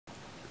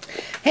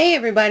Hey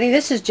everybody,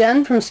 this is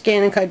Jen from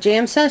ScanNCut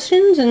Jam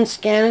Sessions and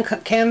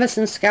ScanNCut Canvas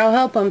and Scout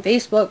Help on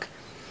Facebook.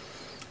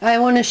 I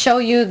want to show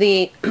you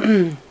the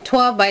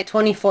 12 by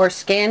 24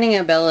 scanning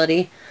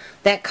ability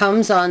that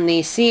comes on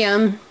the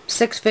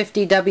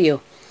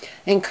CM650W.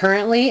 And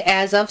currently,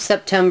 as of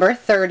September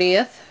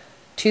 30th,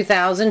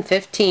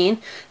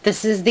 2015,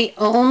 this is the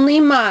only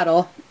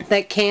model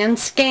that can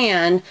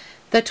scan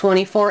the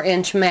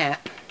 24-inch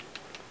mat.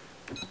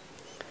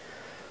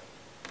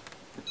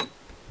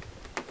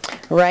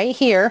 Right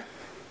here,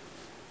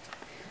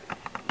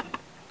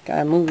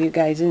 gotta move you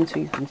guys in so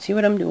you can see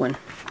what I'm doing.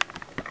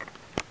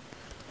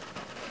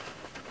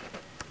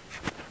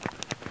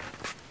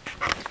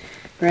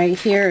 Right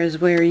here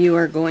is where you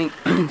are going,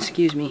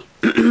 excuse me,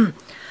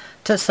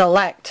 to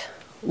select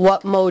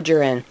what mode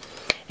you're in.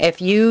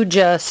 If you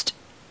just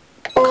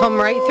come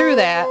right through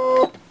that,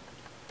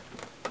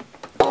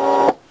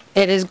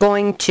 it is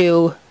going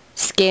to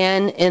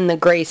scan in the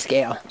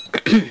grayscale.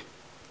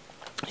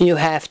 You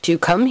have to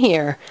come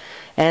here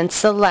and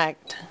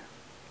select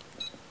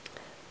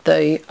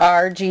the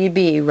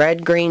RGB,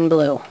 red, green,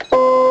 blue. And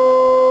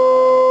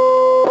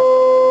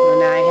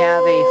I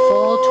have a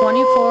full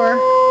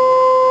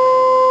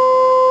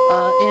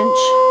 24-inch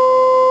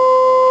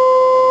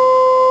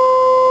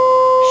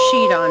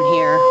sheet on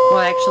here. Well,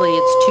 actually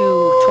it's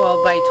two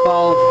 12 by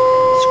 12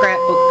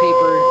 scrapbook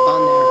paper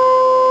on there.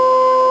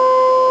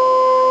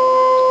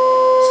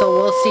 So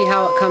we'll see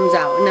how it comes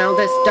out. Now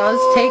this does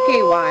take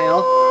a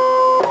while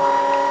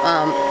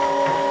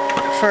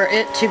for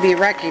it to be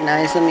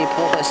recognized. Let me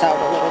pull this out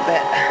a little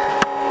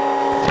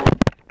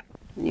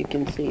bit. You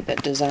can see the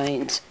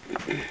designs.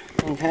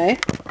 Okay,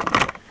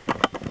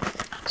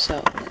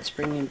 so let's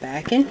bring him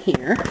back in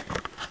here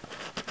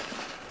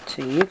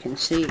so you can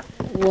see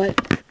what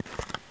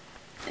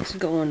is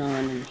going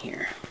on in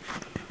here.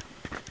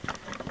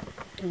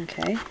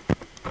 Okay, it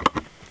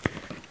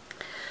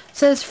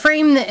says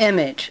frame the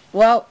image.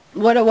 Well,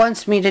 what it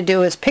wants me to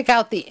do is pick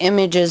out the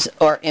images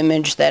or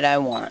image that I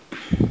want.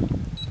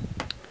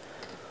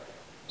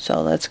 So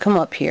let's come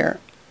up here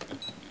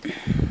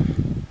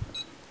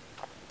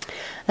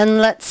and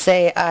let's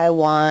say I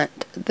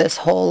want this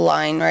whole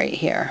line right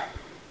here.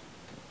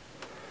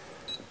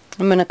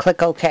 I'm going to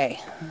click OK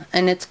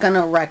and it's going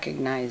to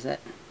recognize it.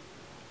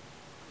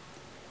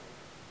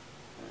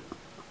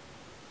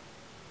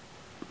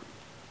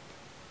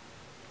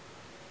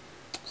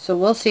 So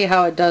we'll see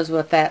how it does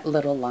with that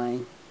little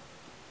line.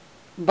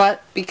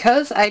 But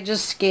because I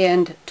just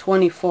scanned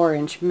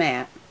 24-inch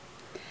mat,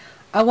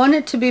 I want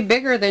it to be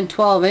bigger than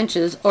 12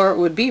 inches or it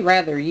would be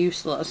rather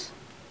useless,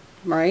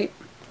 right?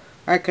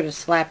 Or I could have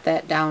slapped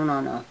that down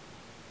on a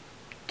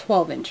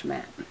 12-inch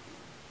mat.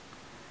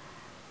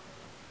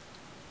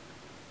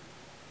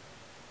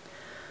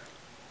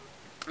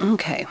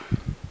 Okay,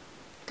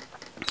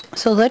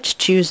 so let's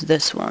choose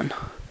this one.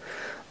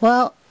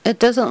 Well, it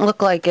doesn't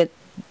look like it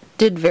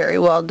did very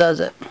well, does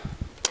it?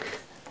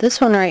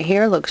 This one right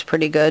here looks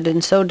pretty good,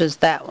 and so does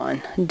that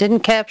one. It didn't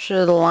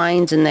capture the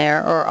lines in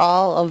there or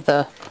all of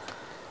the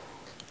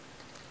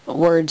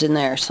words in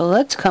there. So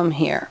let's come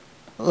here.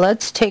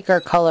 Let's take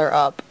our color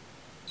up.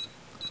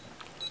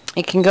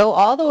 It can go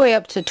all the way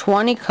up to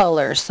 20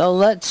 colors. So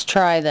let's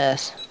try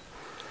this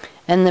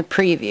and the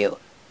preview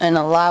and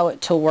allow it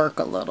to work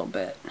a little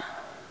bit.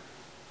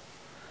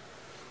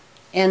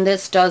 And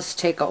this does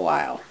take a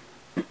while.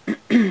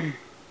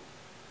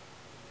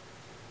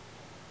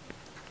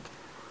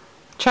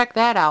 Check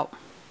that out.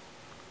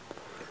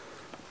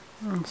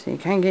 Let's see,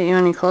 can I get you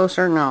any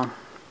closer? No.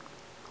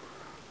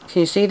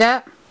 Can you see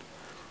that?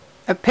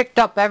 I picked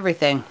up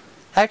everything.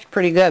 That's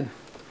pretty good.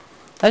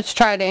 Let's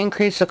try to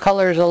increase the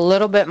colors a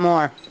little bit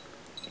more.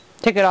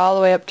 Take it all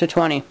the way up to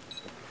 20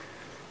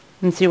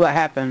 and see what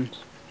happens.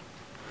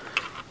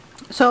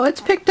 So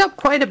it's picked up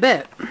quite a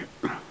bit.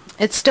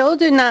 It still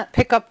did not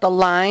pick up the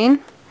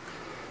line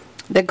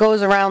that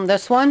goes around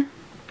this one,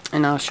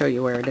 and I'll show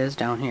you where it is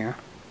down here.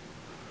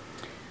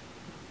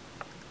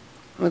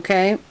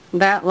 Okay,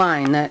 that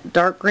line, that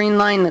dark green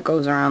line that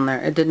goes around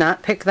there, it did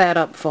not pick that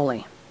up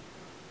fully.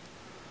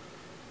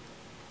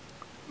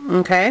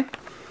 Okay,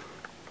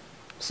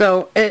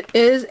 so it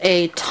is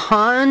a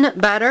ton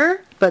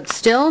better, but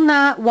still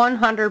not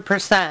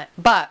 100%.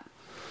 But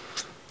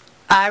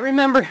I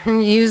remember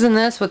using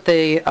this with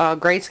the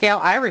Grayscale.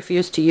 I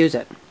refused to use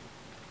it.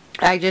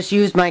 I just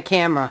used my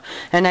camera,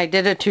 and I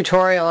did a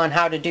tutorial on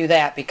how to do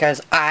that because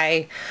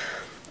I,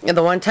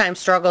 the one time,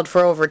 struggled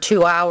for over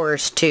 2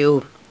 hours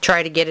to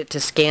try to get it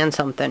to scan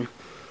something.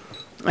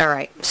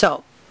 Alright,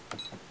 so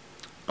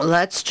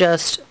let's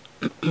just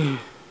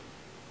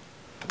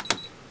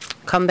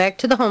come back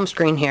to the home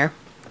screen here.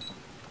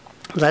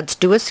 Let's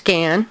do a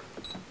scan.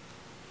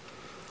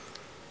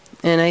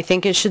 And I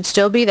think it should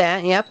still be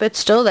that. Yep, it's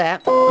still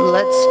that.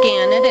 Let's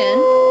scan it in.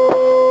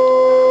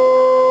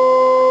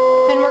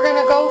 And we're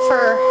going to go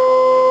for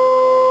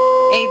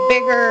a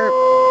bigger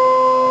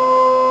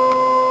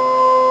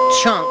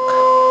chunk.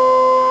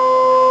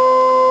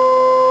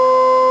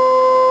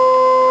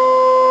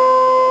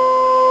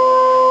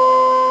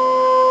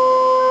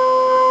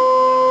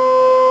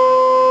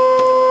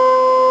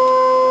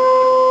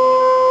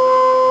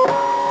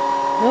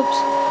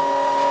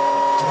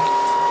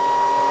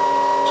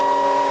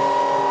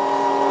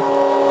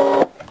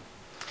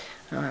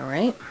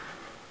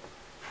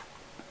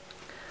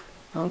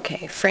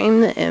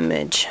 frame the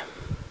image.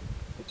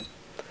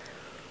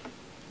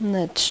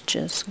 Let's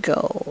just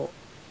go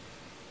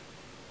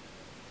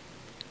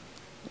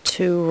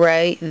to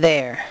right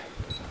there.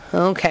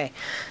 Okay,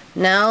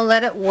 now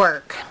let it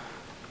work.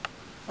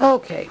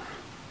 Okay.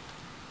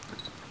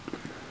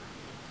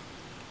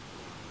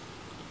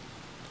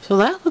 So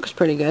that looks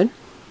pretty good.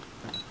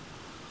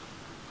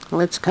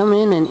 Let's come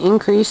in and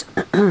increase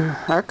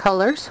our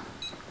colors.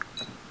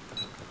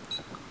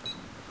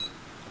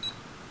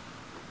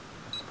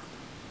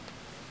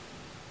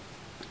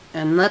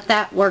 And let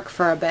that work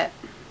for a bit.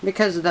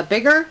 Because the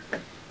bigger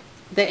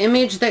the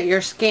image that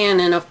you're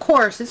scanning, of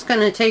course, it's going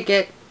to take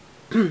it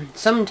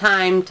some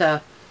time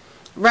to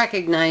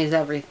recognize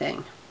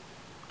everything.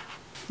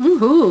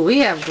 Woohoo, we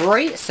have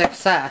great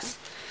success.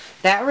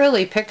 That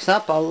really picks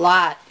up a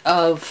lot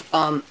of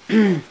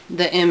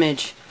the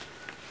image.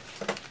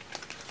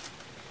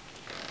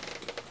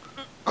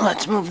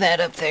 Let's move that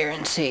up there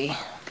and see.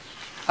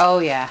 Oh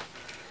yeah.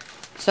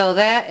 So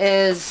that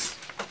is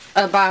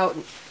about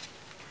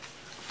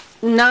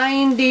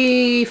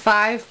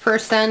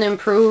 95%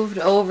 improved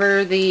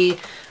over the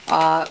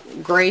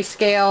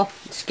grayscale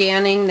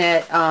scanning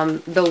that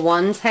the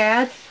ones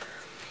had.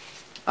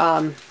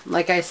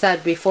 Like I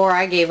said before,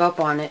 I gave up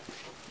on it.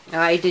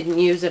 I didn't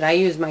use it. I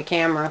used my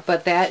camera,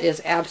 but that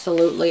is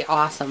absolutely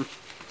awesome.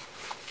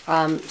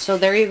 So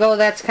there you go.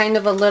 That's kind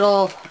of a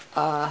little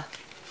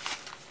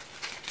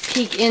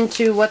peek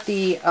into what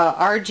the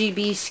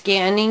RGB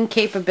scanning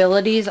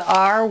capabilities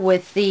are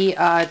with the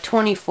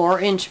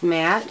 24-inch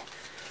mat.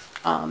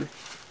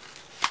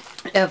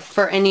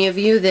 For any of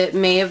you that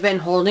may have been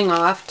holding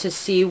off to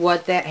see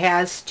what that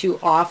has to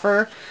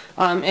offer,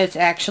 it's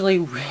actually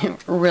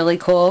really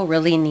cool,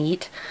 really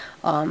neat,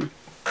 and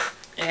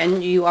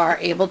you are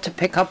able to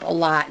pick up a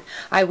lot.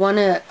 I want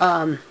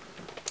to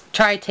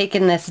try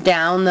taking this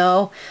down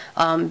though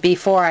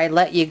before I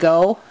let you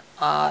go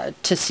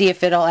to see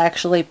if it'll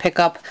actually pick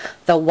up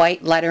the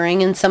white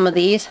lettering in some of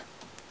these,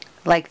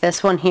 like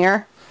this one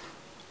here.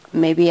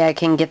 Maybe I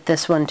can get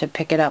this one to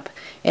pick it up.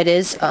 It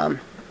is,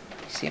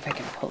 see if I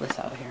can pull this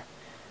out here.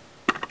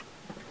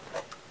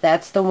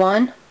 That's the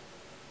one.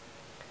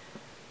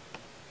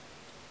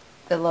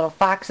 The little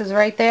fox is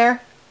right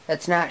there.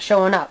 It's not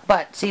showing up,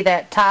 but see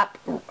that top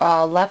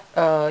left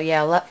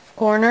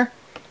corner?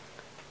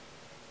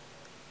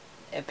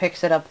 It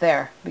picks it up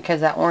there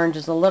because that orange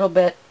is a little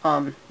bit,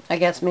 I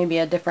guess maybe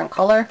a different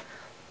color.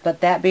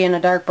 But that being a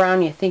dark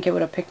brown, you think it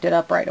would have picked it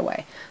up right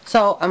away.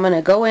 So I'm going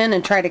to go in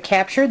and try to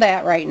capture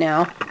that right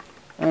now.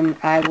 And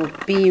I will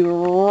be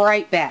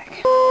right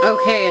back.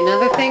 Okay,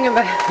 another thing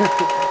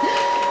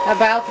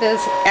about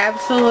this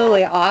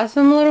absolutely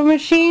awesome little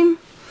machine.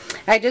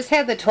 I just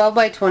had the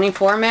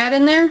 12x24 mat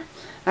in there.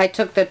 I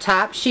took the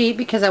top sheet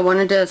because I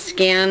wanted to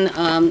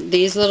scan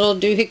these little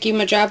doohickey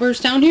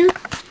majobbers down here.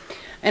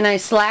 And I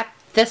slapped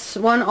this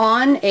one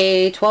on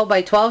a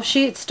 12x12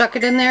 sheet, stuck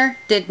it in there,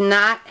 did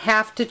not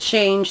have to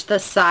change the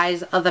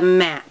size of the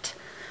mat.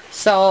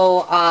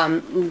 So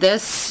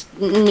this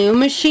new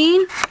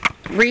machine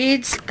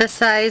reads the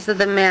size of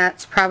the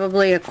mats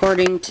probably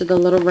according to the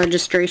little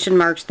registration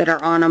marks that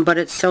are on them, but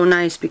it's so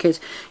nice because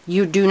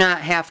you do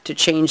not have to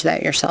change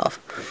that yourself.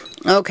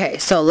 Okay,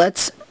 so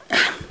let's,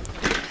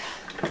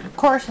 of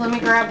course, let me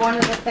grab one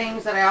of the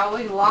things that I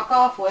always walk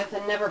off with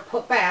and never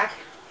put back.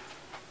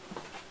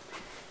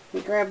 We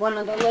grab one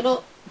of the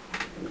little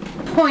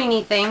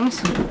pointy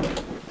things.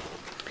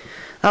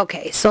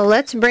 Okay, so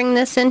let's bring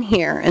this in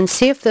here and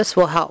see if this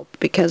will help,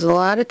 because a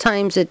lot of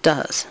times it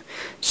does.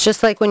 It's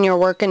just like when you're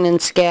working in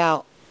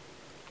Scout.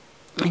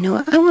 You know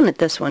what? I wanted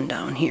this one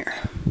down here.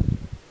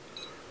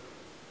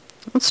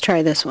 Let's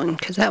try this one,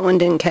 because that one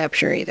didn't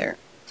capture either.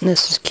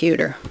 This is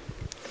cuter.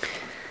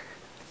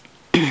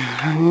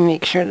 Let me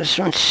make sure this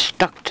one's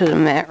stuck to the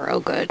mat real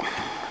good.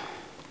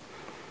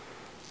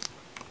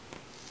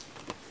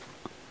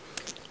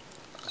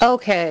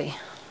 Okay.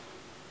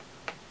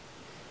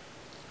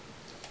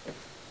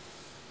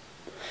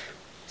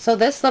 So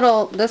this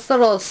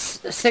little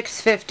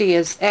 650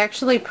 is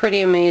actually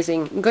pretty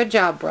amazing. Good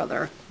job,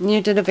 brother.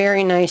 You did a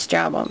very nice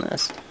job on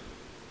this.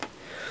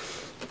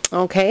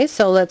 Okay,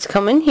 so let's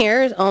come in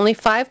here. Only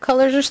 5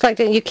 colors are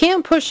selected. You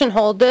can't push and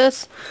hold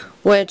this,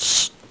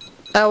 which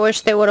I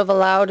wish they would have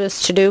allowed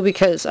us to do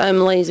because I'm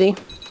lazy.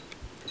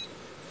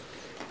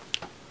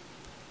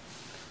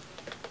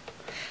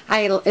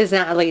 It's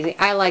not lazy.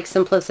 I like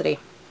simplicity.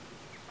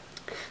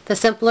 The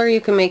simpler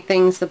you can make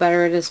things, the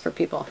better it is for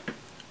people.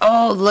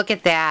 Oh, look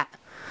at that.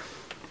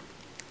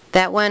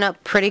 That went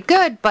up pretty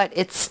good, but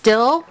it's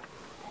still,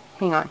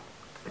 hang on.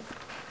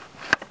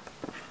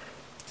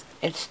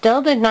 It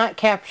still did not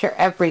capture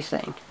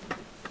everything.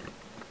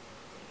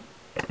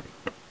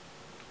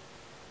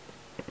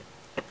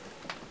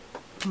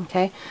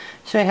 Okay,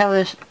 so I have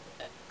this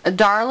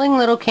darling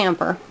little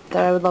camper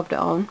that I would love to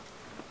own.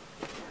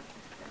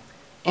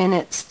 And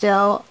it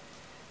still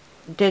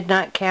did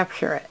not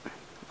capture it.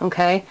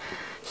 Okay,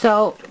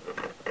 so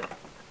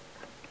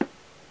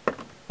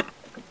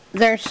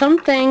there's some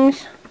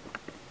things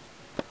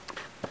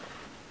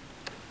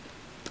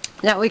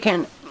that we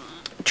can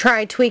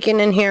try tweaking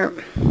in here.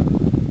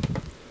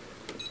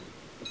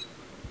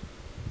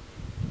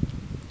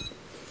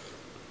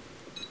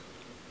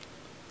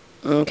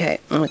 Okay,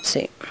 let's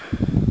see.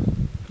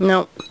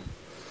 Nope.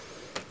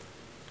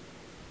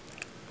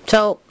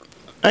 So,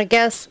 I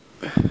guess,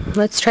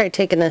 let's try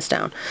taking this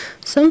down.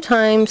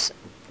 Sometimes,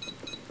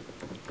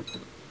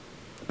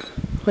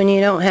 when you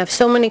don't have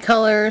so many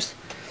colors,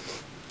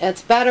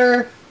 it's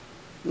better.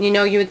 You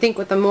know, you would think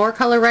with the more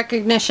color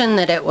recognition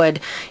that it would,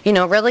 you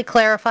know, really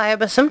clarify it,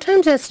 but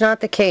sometimes it's not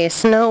the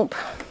case. Nope.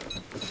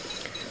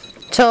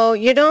 So,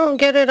 you don't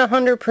get it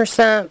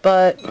 100%,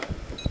 but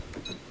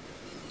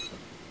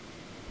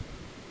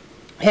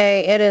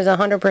hey, it is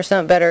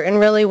 100% better. And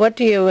really, what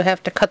do you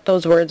have to cut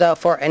those words out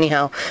for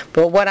anyhow?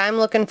 But what I'm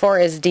looking for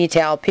is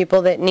detail.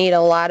 People that need a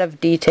lot of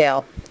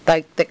detail,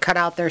 like that cut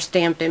out their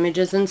stamped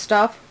images and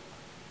stuff.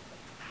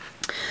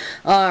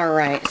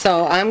 Alright,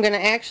 so I'm going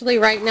to actually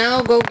right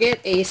now go get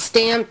a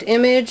stamped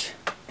image,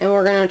 and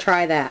we're going to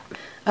try that.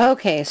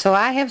 Okay, so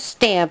I have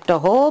stamped a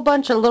whole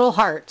bunch of little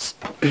hearts.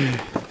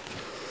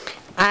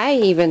 I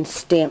even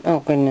stamped, oh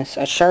goodness,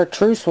 a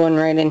chartreuse one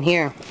right in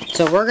here.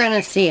 So we're going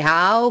to see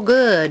how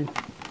good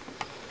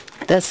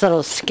this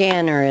little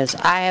scanner is.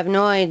 I have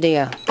no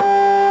idea.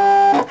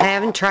 I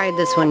haven't tried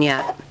this one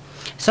yet.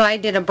 So I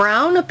did a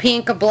brown, a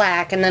pink, a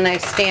black, and then I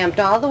stamped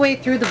all the way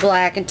through the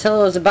black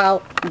until it was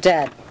about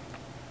dead.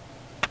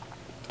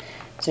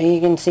 So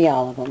you can see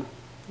all of them.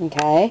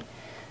 Okay?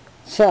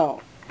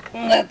 So,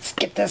 let's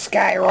get this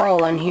guy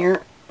rolling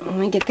here. Let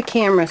me get the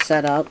camera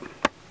set up.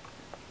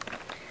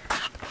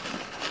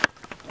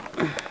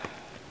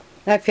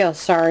 I feel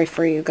sorry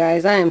for you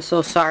guys. I am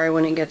so sorry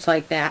when it gets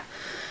like that.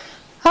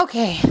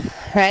 Okay,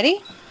 ready?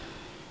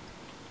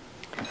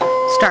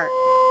 Start.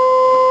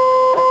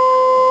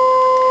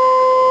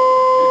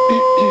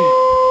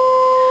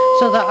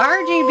 So the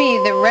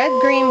RGB, the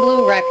red, green,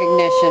 blue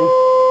recognition,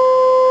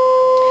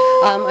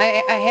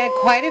 I had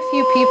quite a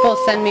few people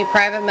send me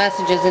private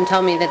messages and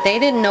tell me that they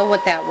didn't know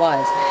what that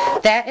was.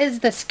 That is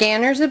the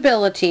scanner's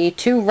ability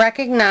to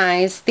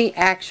recognize the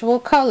actual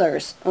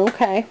colors.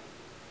 Okay.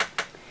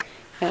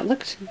 That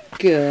looks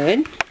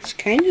good. It's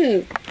kind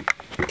of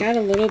got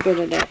a little bit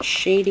of that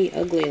shady,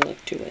 ugly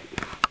look to it.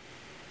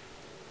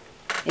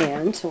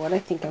 And so what I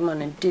think I'm going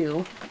to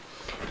do,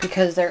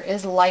 because there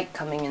is light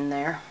coming in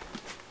there,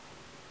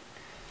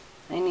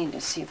 I need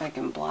to see if I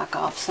can block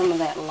off some of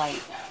that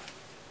light.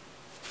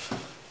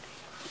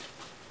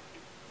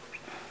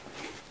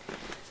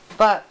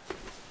 But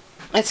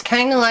it's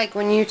kind of like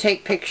when you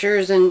take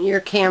pictures and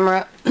your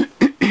camera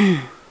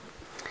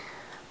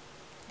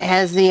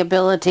has the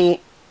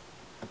ability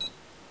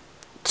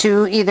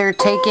to either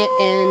take it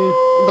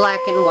in black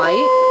and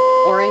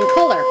white or in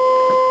color.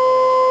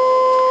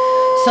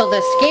 So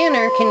the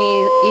scanner can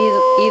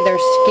either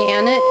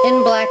scan it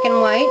in black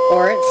and white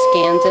or it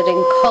scans it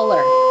in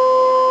color.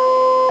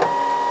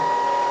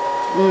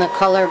 And the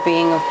color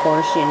being, of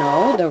course, you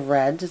know, the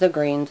reds, the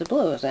greens, the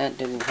blues. That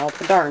didn't help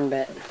a darn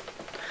bit.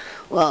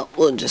 Well,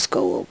 we'll just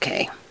go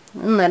okay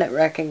and let it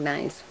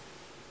recognize.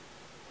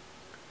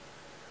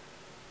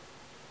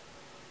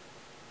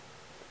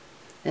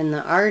 And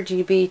the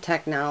RGB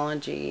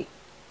technology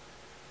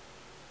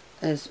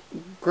is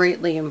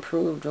greatly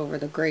improved over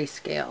the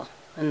Grayscale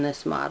in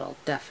this model,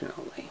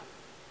 definitely,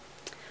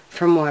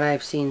 from what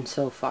I've seen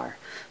so far.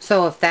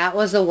 So if that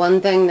was the one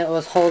thing that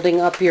was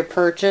holding up your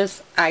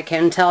purchase, I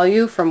can tell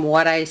you from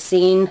what I've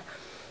seen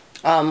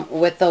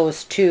with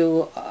those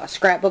two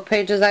scrapbook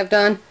pages I've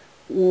done,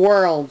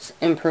 worlds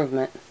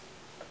improvement.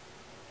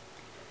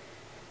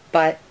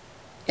 But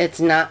it's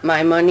not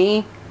my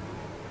money,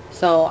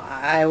 so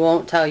I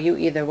won't tell you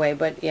either way,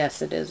 but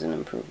yes, it is an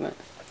improvement.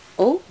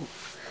 Oh,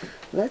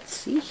 let's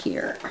see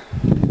here.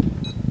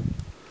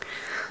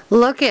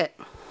 Look it.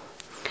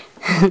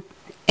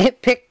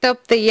 It picked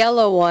up the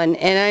yellow one,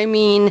 and I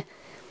mean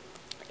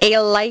a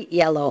light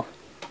yellow.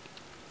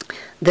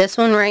 This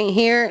one right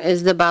here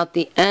is about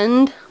the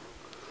end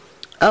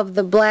of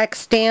the black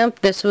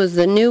stamp. This was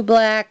the new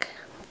black,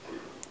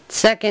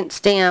 second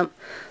stamp,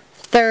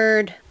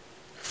 third,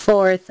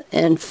 fourth,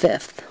 and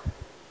fifth.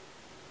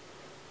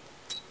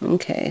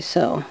 Okay,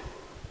 so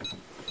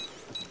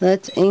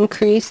let's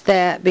increase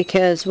that,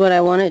 because what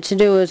I want it to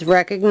do is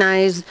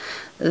recognize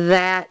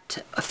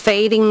that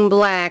fading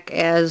black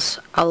as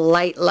a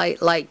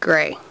light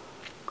gray.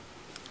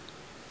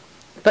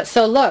 But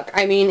so look,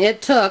 I mean,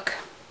 it took,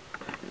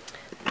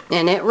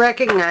 and it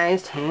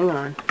recognized, hang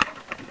on,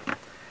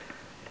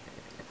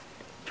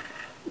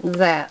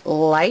 that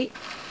light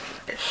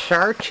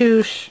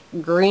chartreuse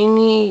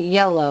greeny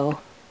yellow,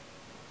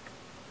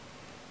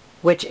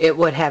 which it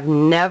would have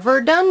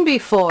never done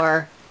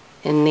before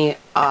in the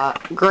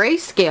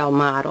Grayscale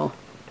model,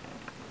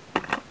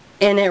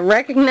 and it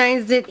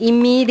recognized it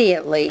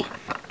immediately.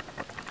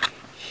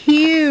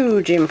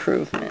 Huge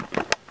improvement.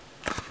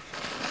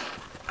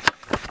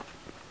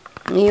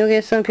 You'll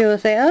get some people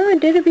say, oh, I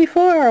did it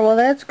before. Well,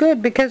 that's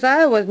good, because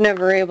I was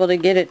never able to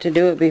get it to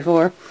do it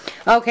before.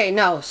 Okay,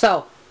 no,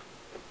 so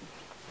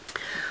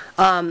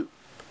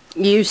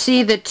you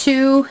see the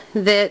two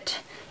that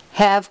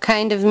have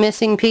kind of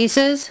missing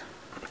pieces,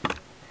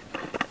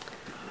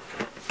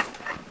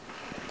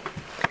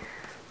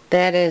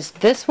 that is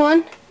this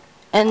one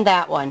and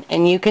that one.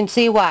 And you can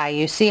see why.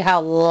 You see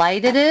how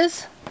light it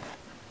is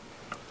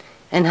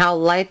and how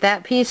light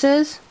that piece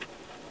is?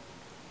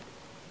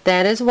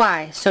 That is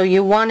why. So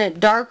you want it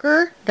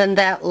darker than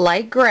that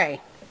light gray.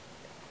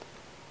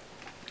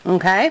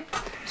 Okay?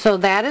 So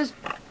that is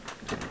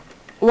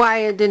why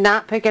it did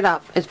not pick it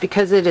up. It's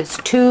because it is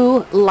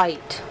too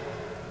light.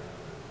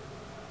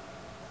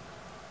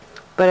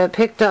 But it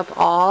picked up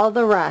all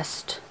the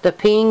rest. The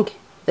pink,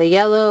 the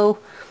yellow.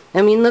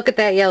 I mean, look at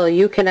that yellow.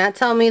 You cannot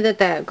tell me that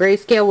that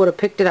grayscale would have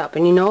picked it up.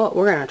 And you know what?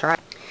 We're going to try.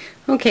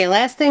 Okay,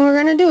 last thing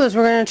we're going to do is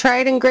we're going to try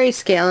it in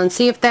grayscale and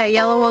see if that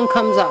yellow one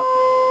comes up.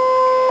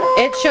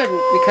 It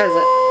shouldn't, because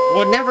it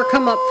would never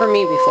come up for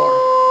me before.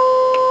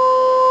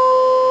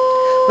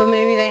 But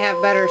maybe they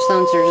have better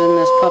sensors in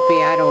this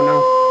puppy. I don't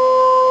know.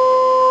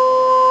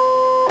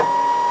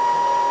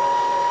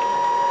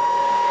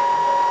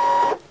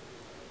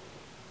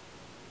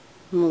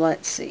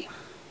 Let's see.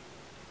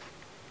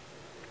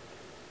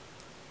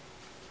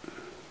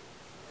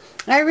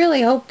 I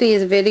really hope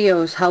these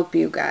videos help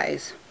you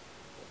guys.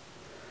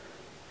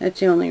 That's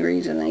the only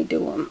reason I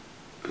do them.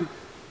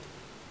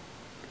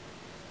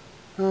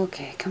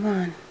 Okay, come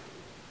on.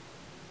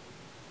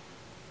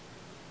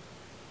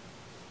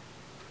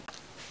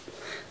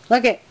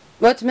 Look at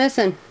what's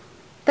missing.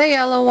 The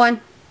yellow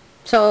one.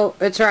 So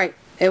it's right.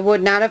 It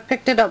would not have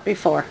picked it up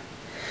before.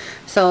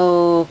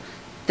 So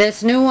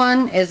this new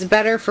one is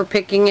better for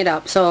picking it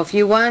up. So if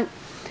you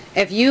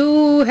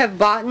have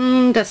bought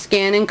the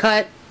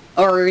ScanNCut,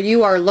 or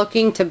you are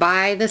looking to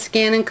buy the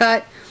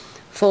ScanNCut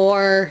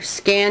for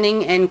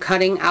scanning and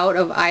cutting out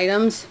of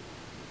items,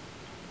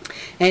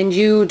 and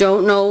you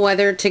don't know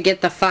whether to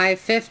get the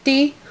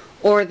 550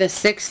 or the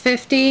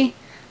 650,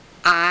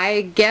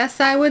 I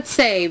guess I would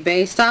say,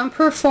 based on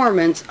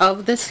performance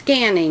of the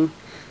scanning,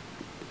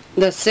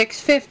 the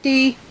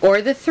 650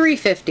 or the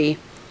 350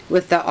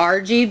 with the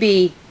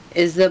RGB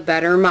is the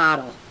better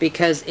model,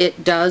 because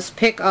it does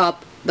pick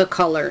up the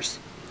colors.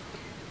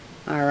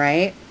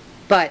 Alright,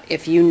 but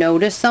if you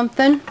notice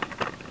something,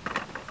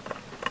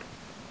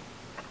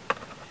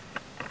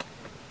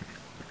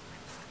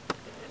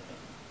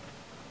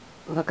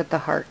 look at the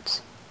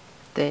hearts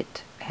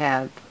that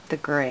have the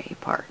gray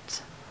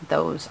parts.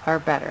 Those are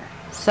better.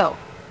 So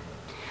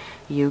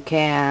you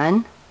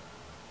can,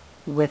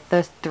 with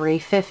the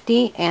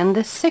 350 and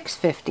the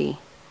 650,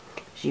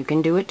 you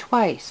can do it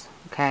twice.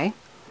 Okay,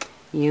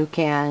 you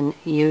can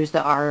use the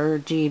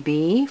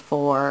RGB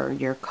for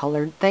your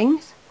colored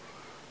things,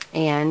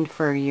 and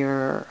for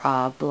your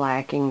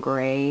black and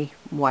gray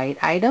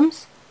white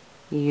items,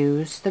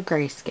 use the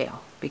grayscale,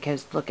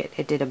 because look,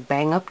 it did a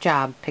bang up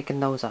job picking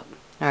those up.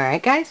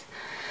 Alright guys,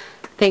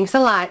 thanks a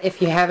lot.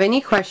 If you have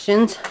any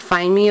questions,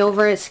 find me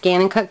over at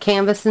ScanNCut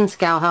Canvas and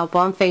Scal Help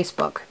on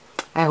Facebook.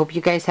 I hope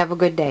you guys have a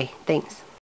good day. Thanks.